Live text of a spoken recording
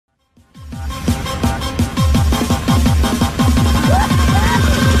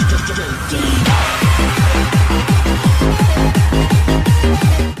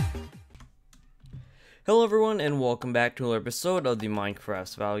and welcome back to another episode of the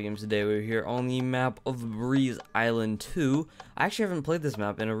Minecraft Volume. Today we're here on the map of Breeze Island 2. I actually haven't played this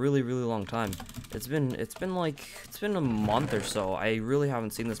map in a really long time. It's been a month or so. I really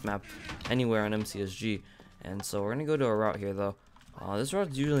haven't seen this map anywhere on MCSG. And so we're gonna go to a route here though. This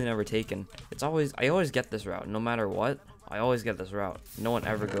route's usually never taken. I always get this route, no matter what. I always get this route. No one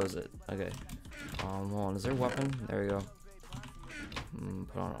ever goes it. Okay. Hold on, is there a weapon? There we go.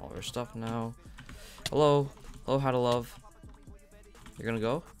 Put on all our stuff now. Hello, how to love. You're gonna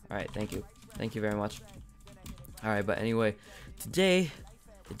go? Alright, thank you very much. Alright, but anyway, today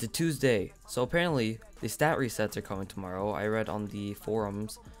it's a Tuesday, so apparently the stat resets are coming tomorrow. I read on the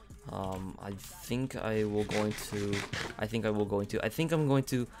forums. I think I'm going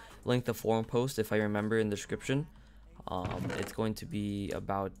to link the forum post if I remember in the description. It's going to be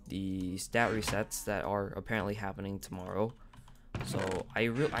about the stat resets that are apparently happening tomorrow. So I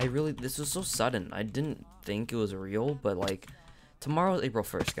really this was so sudden. I didn't think it was real, but like tomorrow's April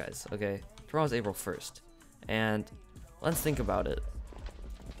 1st, guys. Okay, tomorrow's April 1st, and let's think about it.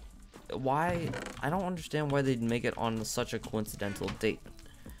 Why? I don't understand why they'd make it on such a coincidental date.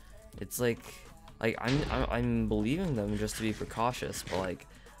 It's like I'm believing them just to be precautious, but like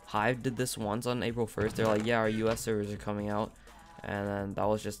Hive did this once on April 1st. They're like, yeah, our US servers are coming out, and then that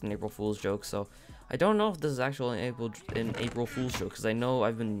was just an April Fool's joke. So I don't know if this is actually an April Fool's joke, because I know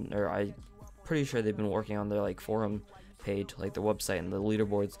I'm pretty sure they've been working on their like forum page, like their website and the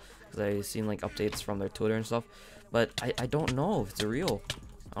leaderboards, because I've seen like updates from their Twitter and stuff. But I don't know if it's real.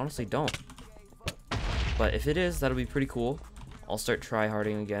 I honestly don't. But if it is, that'll be pretty cool. I'll start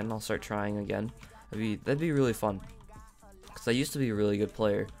tryharding again. I'll start trying again. That'd be really fun, because I used to be a really good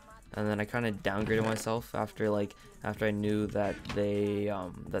player, and then I kind of downgraded myself after I knew that the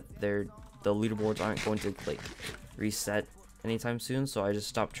leaderboards aren't going to like reset anytime soon. So I just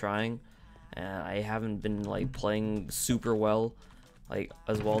stopped trying, and I haven't been like playing super well, like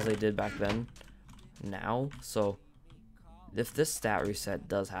as well as I did back then now. So if this stat reset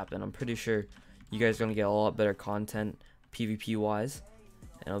does happen, I'm pretty sure you guys are gonna get a lot better content PvP wise,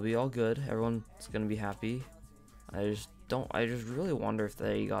 and it'll be all good. Everyone's gonna be happy. I just really wonder if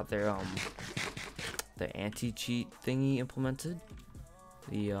they got their anti-cheat thingy implemented.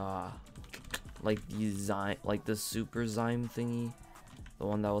 The the super Zyme thingy, the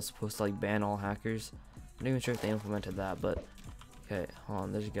one that was supposed to like ban all hackers. I'm not even sure if they implemented that, but okay, hold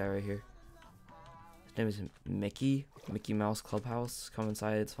on, there's a guy right here. His name is Mickey Mouse Clubhouse. Come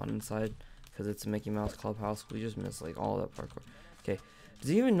inside, it's fun inside, because it's a Mickey Mouse Clubhouse. We just missed like all that parkour. Okay, does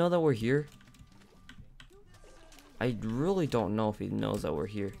he even know that we're here? I really don't know if he knows that we're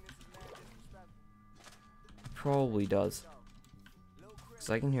here. He probably does, because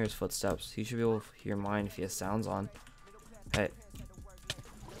I can hear his footsteps. He should be able to hear mine if he has sounds on. Hey.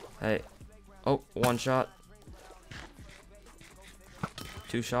 Oh, one shot.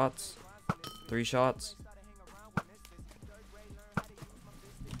 2 shots. 3 shots.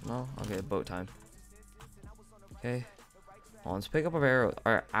 No? Okay, boat time. Okay. Well, let's pick up our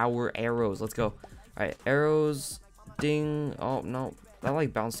arrows. Let's go. Alright, arrows. Ding. Oh, no. That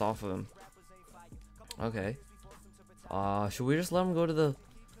like bounced off of him. Okay. Should we just let him go to the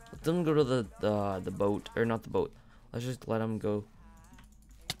boat, or not the boat? Let's just let him go.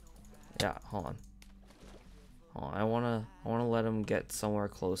 Yeah, hold on. I wanna let him get somewhere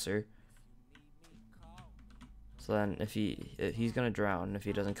closer. So then if he's gonna drown if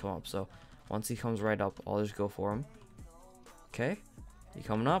he doesn't come up. So once he comes right up, I'll just go for him. Okay. You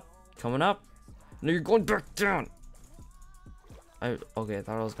coming up? Coming up? No, you're going back down. Okay, I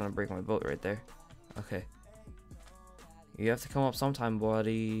thought I was gonna break my boat right there. Okay. You have to come up sometime,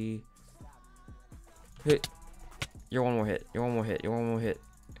 buddy. Hit. You're one more hit. You're one more hit. You're one more hit.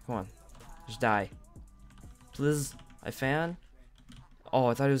 Come on. Just die. Please. I fan. Oh,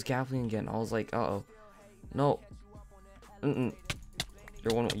 I thought he was gappling again. I was like, uh-oh. No.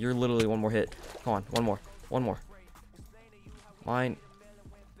 You're literally one more hit. Come on. One more. One more. Mine.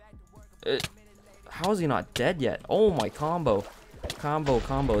 How is he not dead yet? Oh, my combo.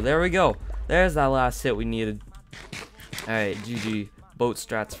 Combo. There we go. There's that last hit we needed. Alright, GG. Boat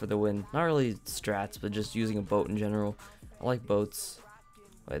strats for the win. Not really strats, but just using a boat in general. I like boats.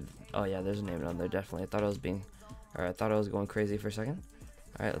 Wait, oh yeah, there's a name on there, definitely. I thought I was going crazy for a second.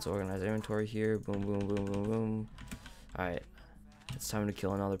 Alright, let's organize inventory here. Boom, boom, boom, boom, boom. Alright. It's time to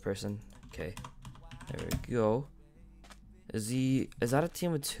kill another person. Okay. There we go. Is that a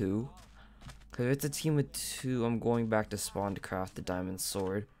team of 2? Because if it's a team of 2, I'm going back to spawn to craft the diamond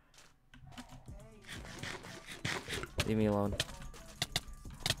sword. Leave me alone.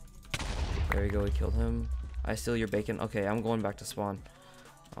 There we go, we killed him. I steal your bacon. Okay, I'm going back to spawn.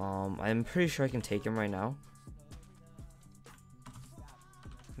 I'm pretty sure I can take him right now.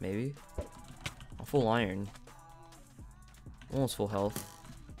 Maybe. I'm full iron. Almost full health.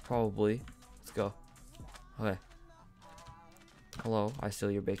 Probably. Let's go. Okay. Hello, I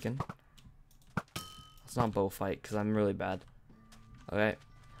steal your bacon. Let's not bow fight, because I'm really bad. Okay.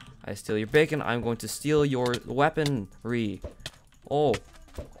 I steal your bacon. I'm going to steal your weaponry. Oh.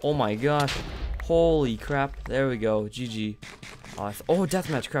 Oh my gosh. Holy crap. There we go. GG. Oh,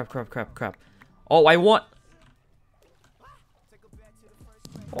 deathmatch. Crap. Oh, I want.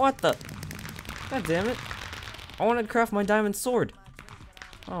 What the? God damn it. I wanted to craft my diamond sword.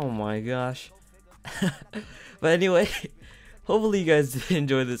 Oh my gosh. But anyway, hopefully you guys did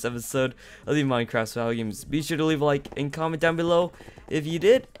enjoy this episode of the Minecraft Survival Games. Be sure to leave a like and comment down below if you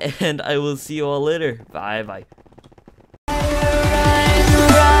did, and I will see you all later. Bye bye.